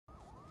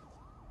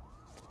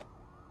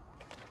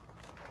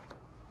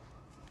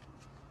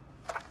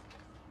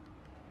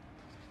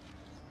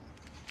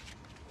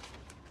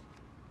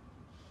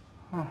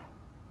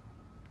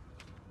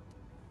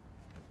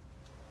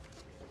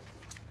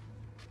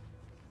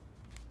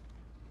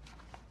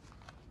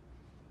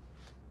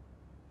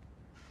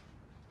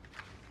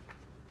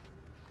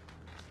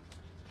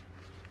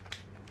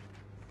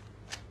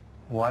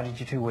Why did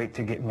you two wait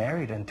to get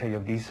married until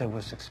your visa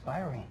was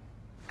expiring?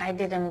 I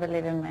didn't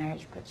believe in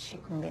marriage, but she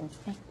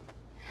convinced me.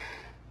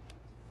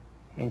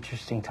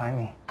 Interesting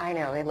timing. I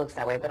know, it looks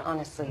that way, but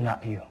honestly...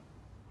 Not you.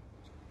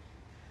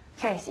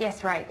 Okay,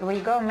 yes, right.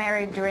 We got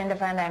married during the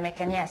pandemic,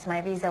 and yes,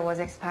 my visa was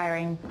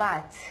expiring,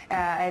 but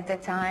at the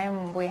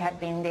time we had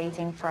been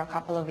dating for a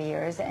couple of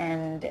years,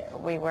 and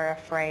we were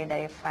afraid that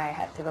if I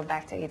had to go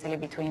back to Italy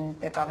between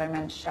the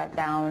government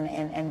shutdown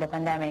and the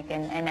pandemic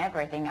and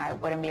everything, I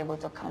wouldn't be able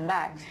to come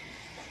back.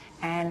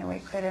 And we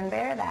couldn't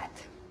bear that.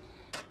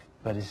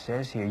 But it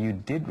says here you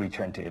did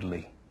return to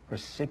Italy for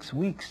 6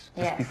 weeks,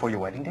 just Yes. before your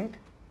wedding date?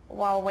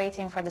 While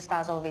waiting for the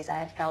spousal visa,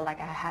 I felt like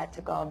I had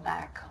to go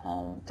back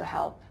home to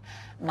help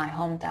my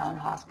hometown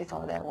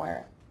hospital that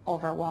were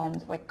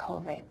overwhelmed with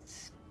COVID.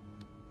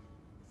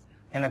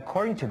 And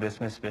according to this,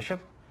 Miss Bishop,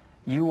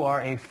 you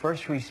are a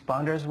first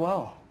responder as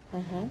well.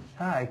 Mm-hmm.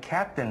 A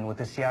captain with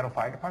the Seattle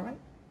Fire Department?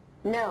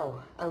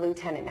 No, a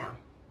lieutenant now.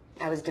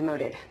 I was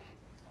demoted.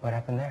 What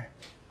happened there?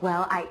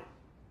 Well,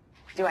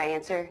 do I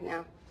answer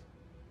now?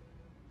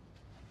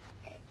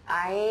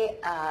 I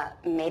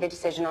made a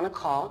decision on a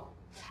call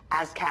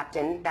as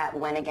captain that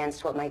went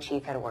against what my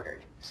chief had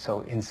ordered.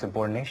 So,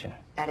 insubordination?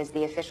 That is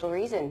the official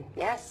reason,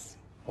 yes.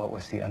 What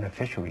was the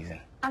unofficial reason?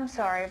 I'm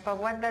sorry, but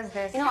what does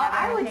this You know, have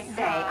I would anything-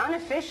 say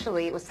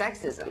unofficially it was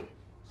sexism,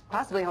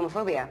 possibly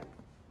homophobia.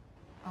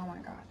 Oh my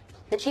God.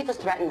 The chief was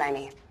threatened by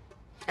me.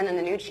 And then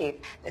the new chief,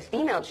 the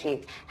female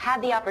chief,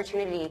 had the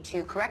opportunity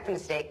to correct the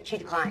mistake. She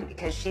declined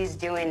because she's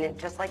doing it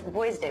just like the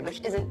boys did,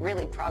 which isn't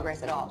really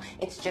progress at all.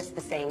 It's just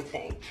the same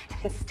thing.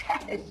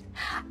 Instead,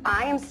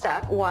 I am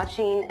stuck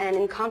watching an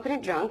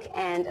incompetent drunk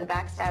and a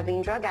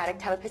backstabbing drug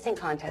addict have a pissing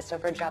contest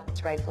over a job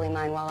that's rightfully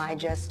mine while I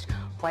just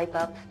wipe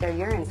up their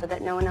urine so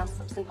that no one else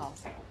slips and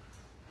falls.